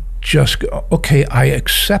just go, okay, I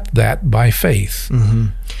accept that by faith.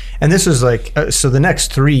 And this is like, so the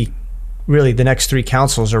next three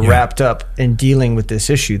councils are wrapped up in dealing with this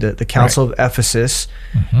issue. The Council of Ephesus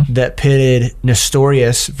that pitted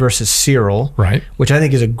Nestorius versus Cyril, which I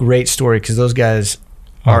think is a great story, because those guys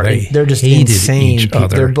they're just insane.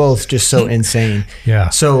 They're both just so insane.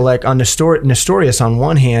 So like on Nestorius on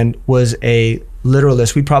one hand was a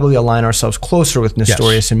literalist. We probably align ourselves closer with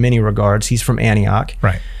Nestorius in many regards. He's from Antioch.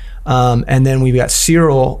 And then we've got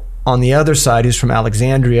Cyril on the other side, who's from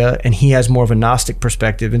Alexandria, and he has more of a Gnostic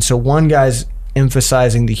perspective. And so one guy's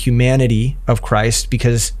emphasizing the humanity of Christ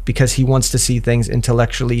because he wants to see things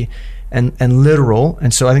intellectually and literal.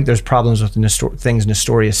 And so I think there's problems with the things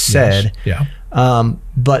Nestorius said.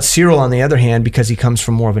 But Cyril, on the other hand, because he comes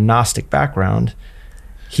from more of a Gnostic background,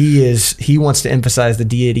 he wants to emphasize the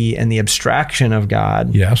deity and the abstraction of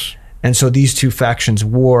God. And so these two factions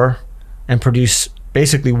war and produce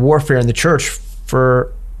basically warfare in the church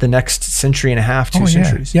for the next century and a half, 2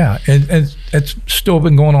 centuries. And it's still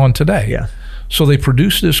been going on today. So they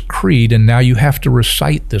produce this creed, and now you have to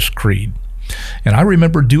recite this creed. And I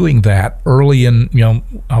remember doing that early in,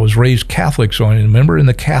 I was raised Catholic, so I remember in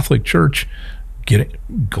the Catholic Church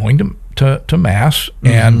going to Mass,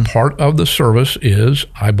 and part of the service is,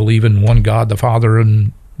 I believe in one God the Father,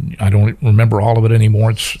 and I don't remember all of it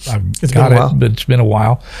anymore. It's got it, but it's been a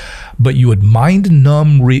while. But you would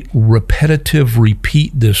mind-numb, repetitive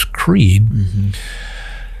repeat this creed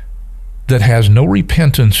that has no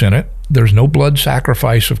repentance in it. There's no blood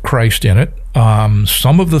sacrifice of Christ in it.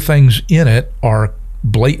 Some of the things in it are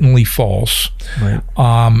blatantly false.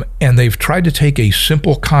 And they've tried to take a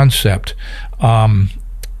simple concept.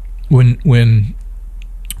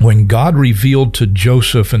 When God revealed to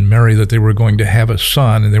Joseph and Mary that they were going to have a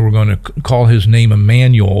son, and they were going to call his name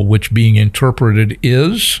Emmanuel, which being interpreted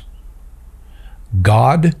is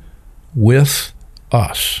God with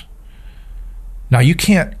us. Now, you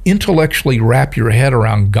can't intellectually wrap your head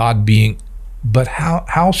around God being, but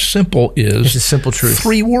how simple is it's a simple truth.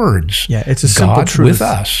 3 words. Yeah, it's a simple God truth. with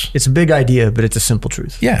us. It's a big idea, but it's a simple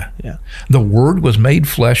truth. Yeah. Yeah. The Word was made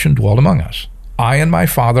flesh and dwelt among us. I and my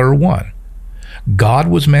Father are one. God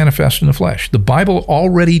was manifest in the flesh. The Bible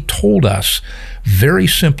already told us very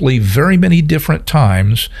simply, very many different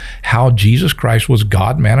times, how Jesus Christ was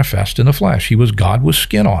God manifest in the flesh. He was God with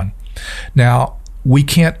skin on. Now, we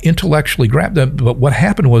can't intellectually grasp that, but what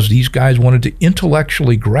happened was these guys wanted to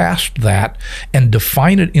intellectually grasp that and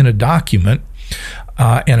define it in a document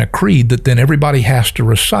and a creed that then everybody has to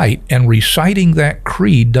recite, and reciting that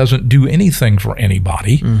creed doesn't do anything for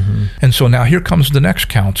anybody. Mm-hmm. And so now here comes the next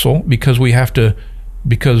council, because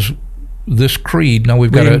this creed, now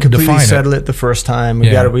we've got to completely define settle it the first time. We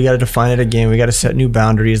got to define it again. We got to set new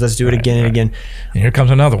boundaries. Let's do it again and again. And here comes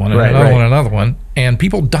another one, and another one, and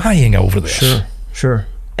people dying over this. Sure.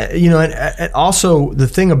 And also the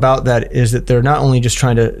thing about that is that they're not only just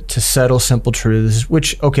trying to settle simple truths,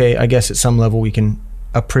 which, okay, I guess at some level we can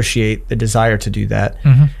appreciate the desire to do that.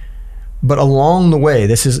 Mm-hmm. But along the way,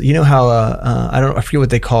 this is, how I forget what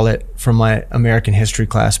they call it from my American history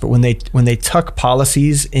class, but when they tuck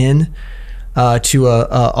policies in to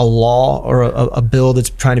a law or a bill that's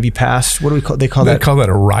trying to be passed, what do they call that? They call that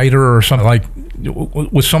a rider or something, like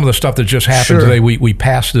with some of the stuff that just happened today. We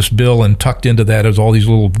passed this bill, and tucked into that is all these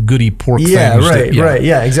little goody pork things. Right.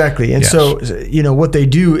 Yeah, exactly. And so, what they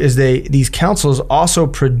do is these councils also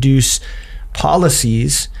produce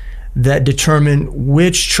policies that determine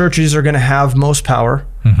which churches are going to have most power,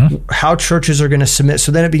 mm-hmm. how churches are going to submit.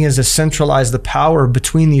 So then it begins to centralize the power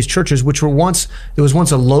between these churches, which there was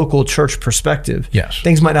once a local church perspective. Yes.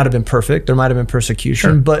 Things might not have been perfect. There might have been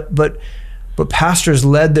persecution, but pastors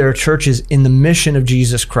led their churches in the mission of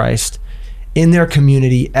Jesus Christ in their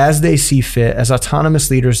community as they see fit, as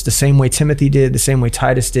autonomous leaders, the same way Timothy did, the same way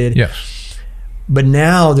Titus did. Yes. But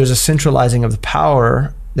now there's a centralizing of the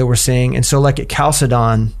power that we're seeing. And so like at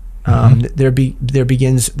Chalcedon, there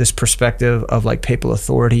begins this perspective of like papal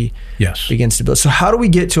authority begins to build. So how do we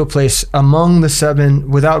get to a place among the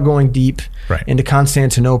 7 without going deep into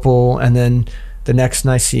Constantinople and then the next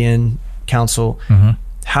Nicene Council?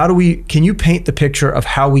 Mm-hmm. Can you paint the picture of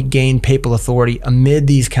how we gain papal authority amid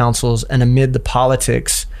these councils and amid the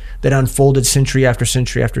politics that unfolded century after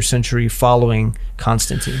century after century following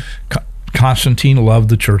Constantine? Constantine loved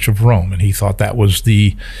the Church of Rome, and he thought that was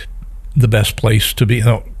the best place to be.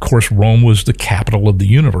 Of course, Rome was the capital of the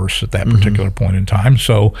universe at that particular mm-hmm. point in time.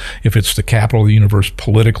 So if it's the capital of the universe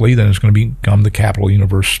politically, then it's going to become the capital of the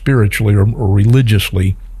universe spiritually or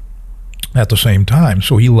religiously at the same time.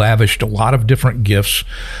 So he lavished a lot of different gifts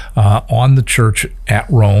on the church at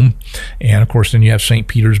Rome. And of course, then you have St.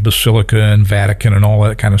 Peter's Basilica and Vatican and all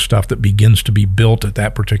that kind of stuff that begins to be built at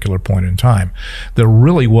that particular point in time. There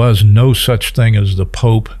really was no such thing as the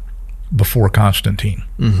Pope before Constantine.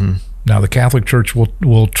 Mm-hmm. Now, the Catholic Church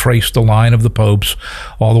will trace the line of the popes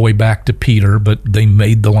all the way back to Peter, but they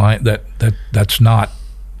made the line that's not,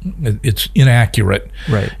 it's inaccurate.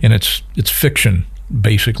 Right. And it's fiction,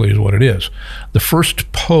 basically, is what it is. The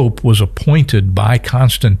first pope was appointed by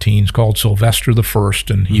Constantine, called Sylvester I,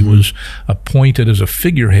 and he mm-hmm. was appointed as a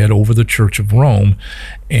figurehead over the Church of Rome.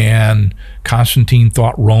 And Constantine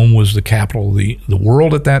thought Rome was the capital of the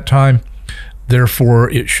world at that time. Therefore,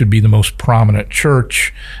 it should be the most prominent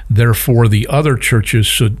church. Therefore, the other churches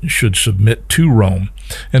should submit to Rome.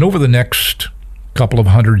 And over the next couple of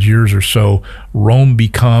 100 years or so, Rome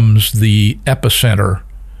becomes the epicenter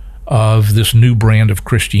of this new brand of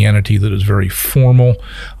Christianity that is very formal.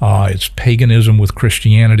 It's paganism with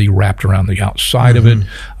Christianity wrapped around the outside mm-hmm. of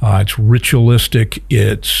it. It's ritualistic.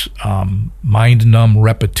 It's mind-numb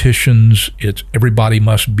repetitions. It's everybody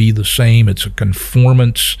must be the same. It's a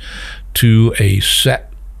conformance to a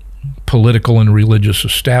set political and religious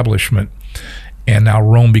establishment. And now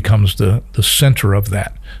Rome becomes the center of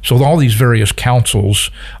that. So all these various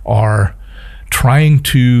councils are trying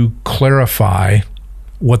to clarify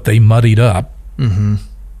what they muddied up mm-hmm.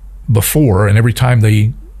 before, and every time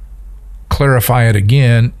they clarify it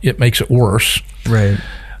again, it makes it worse. Right.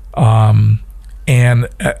 And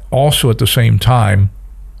also at the same time,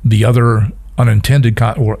 the other unintended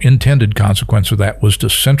or intended consequence of that was to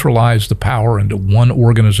centralize the power into one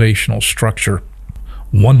organizational structure.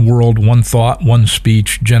 One world, one thought, one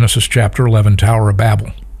speech, Genesis chapter 11, Tower of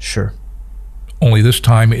Babel. Sure. Only this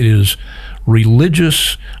time it is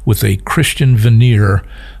religious with a Christian veneer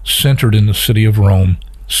centered in the city of Rome,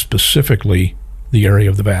 specifically the area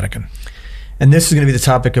of the Vatican. And this is going to be the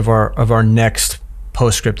topic of our next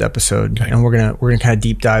postscript episode, Okay. and we're gonna kind of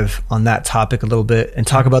deep dive on that topic a little bit and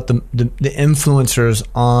talk about the influencers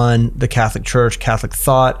on the Catholic Church, Catholic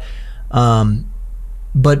thought.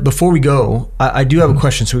 But before we go, I do have a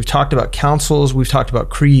question. So we've talked about councils, we've talked about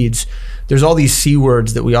creeds. There's all these C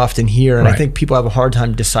words that we often hear, and I think people have a hard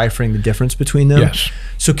time deciphering the difference between them. Yes.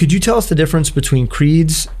 So could you tell us the difference between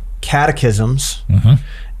creeds, catechisms,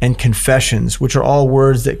 and confessions, which are all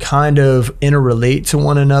words that kind of interrelate to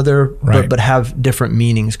one another, but have different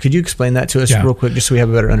meanings? Could you explain that to us real quick, just so we have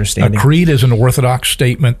a better understanding? A creed is an orthodox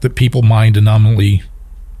statement that people mind numbly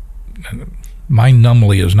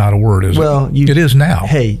is not a word, is it? It is now.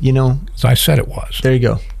 Hey, as I said it was. There you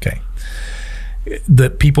go. Okay.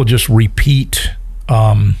 That people just repeat,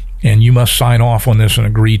 and you must sign off on this and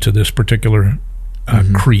agree to this particular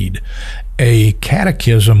creed. A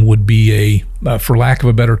catechism would be for lack of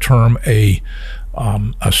a better term, a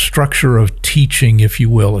structure of teaching, if you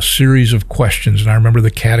will, a series of questions. And I remember the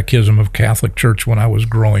Catechism of Catholic Church when I was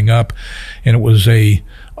growing up, and it was a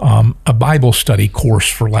Bible study course,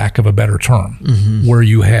 for lack of a better term, where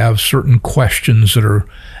you have certain questions that are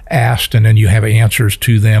asked, and then you have answers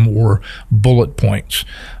to them or bullet points.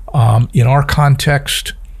 In our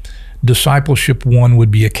context, Discipleship 1 would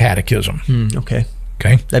be a catechism. Okay.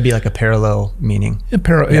 Okay, that'd be like a parallel meaning.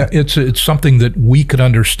 It's something that we could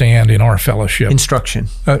understand in our fellowship. Instruction.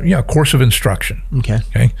 A course of instruction. Okay.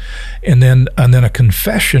 And then a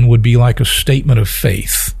confession would be like a statement of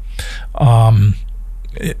faith. A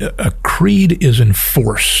creed is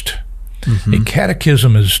enforced. A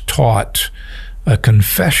catechism is taught. A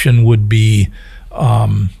confession would be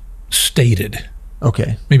stated.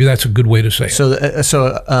 Okay. Maybe that's a good way to say it.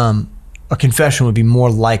 So a confession would be more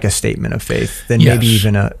like a statement of faith than maybe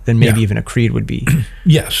even a creed would be.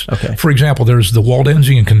 Yes. Okay. For example, there's the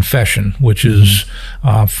Waldensian Confession, which is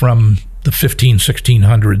from the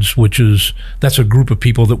 1600s, that's a group of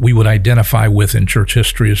people that we would identify with in church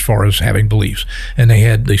history as far as having beliefs. And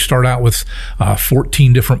they start out with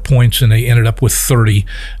 14 different points, and they ended up with 30.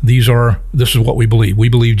 This is what we believe. We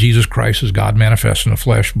believe Jesus Christ is God manifest in the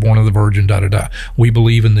flesh, born of the Virgin, We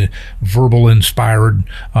believe in the verbal inspired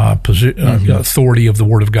authority of the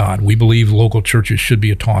Word of God. We believe local churches should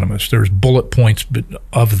be autonomous. There's bullet points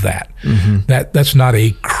of that. That's not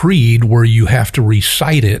a creed where you have to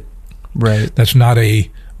recite it. Right. That's not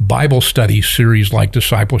a Bible study series like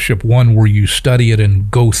Discipleship 1 where you study it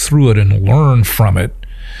and go through it and learn from it.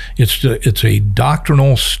 It's a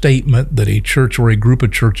doctrinal statement that a church or a group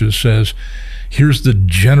of churches says, here's the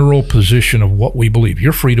general position of what we believe.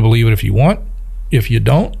 You're free to believe it if you want. If you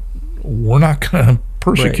don't, we're not going to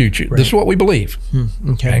persecute you. Right. This is what we believe.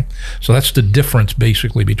 Okay. So that's the difference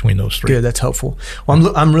basically between those three. Good, that's helpful.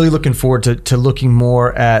 Well, I'm really looking forward to looking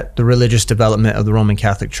more at the religious development of the Roman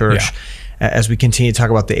Catholic Church as we continue to talk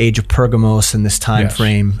about the age of Pergamos and this time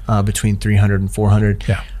frame between 300 and 400.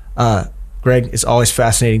 Greg, it's always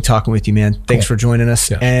fascinating talking with you, man. Thanks for joining us.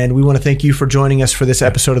 Yes. And we want to thank you for joining us for this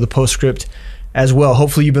episode of the Postscript as well.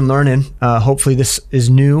 Hopefully you've been learning. Hopefully this is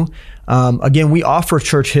new. Again, we offer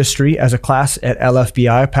church history as a class at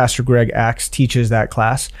LFBI. Pastor Greg Axe teaches that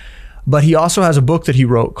class. But he also has a book that he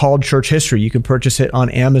wrote called Church History. You can purchase it on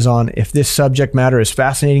Amazon. If this subject matter is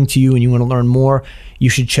fascinating to you and you want to learn more, you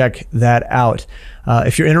should check that out.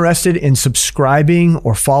 If you're interested in subscribing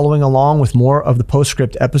or following along with more of the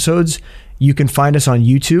Postscript episodes, you can find us on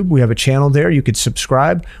YouTube. We have a channel there. You could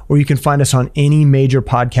subscribe, or you can find us on any major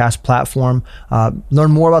podcast platform. Learn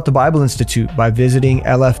more about the Bible Institute by visiting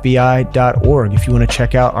lfbi.org. If you want to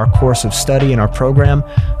check out our course of study and our program,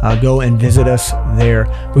 go and visit us there.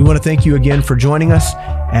 We want to thank you again for joining us,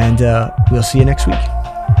 and we'll see you next week.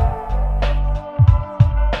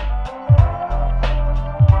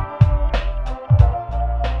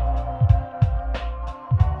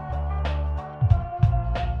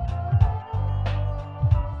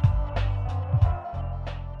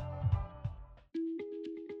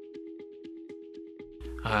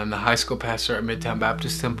 I'm the high school pastor at Midtown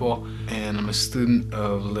Baptist Temple, and I'm a student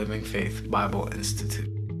of Living Faith Bible Institute,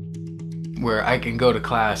 where I can go to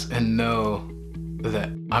class and know that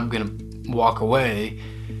I'm going to walk away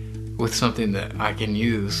with something that I can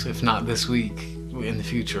use, if not this week, in the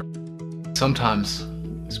future. Sometimes,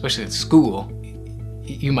 especially at school,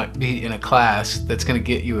 you might be in a class that's going to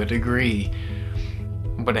get you a degree,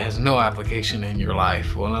 but it has no application in your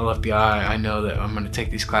life. Well, in LFBI, I know that I'm going to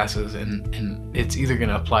take these classes and it's either going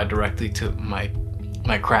to apply directly to my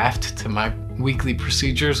craft, to my weekly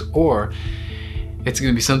procedures, or it's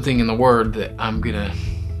going to be something in the Word that I'm going to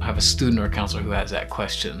have a student or a counselor who has that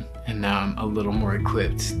question. And now I'm a little more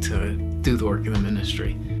equipped to do the work of the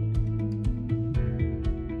ministry.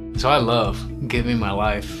 So I love giving my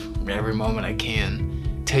life every moment I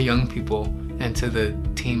can to young people and to the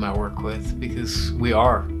team I work with, because we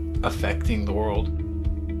are affecting the world.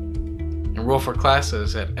 Enroll for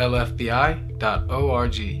classes at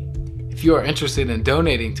lfbi.org. If you are interested in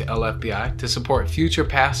donating to LFBI to support future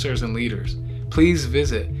pastors and leaders, please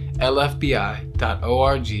visit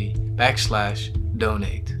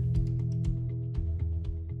lfbi.org/donate.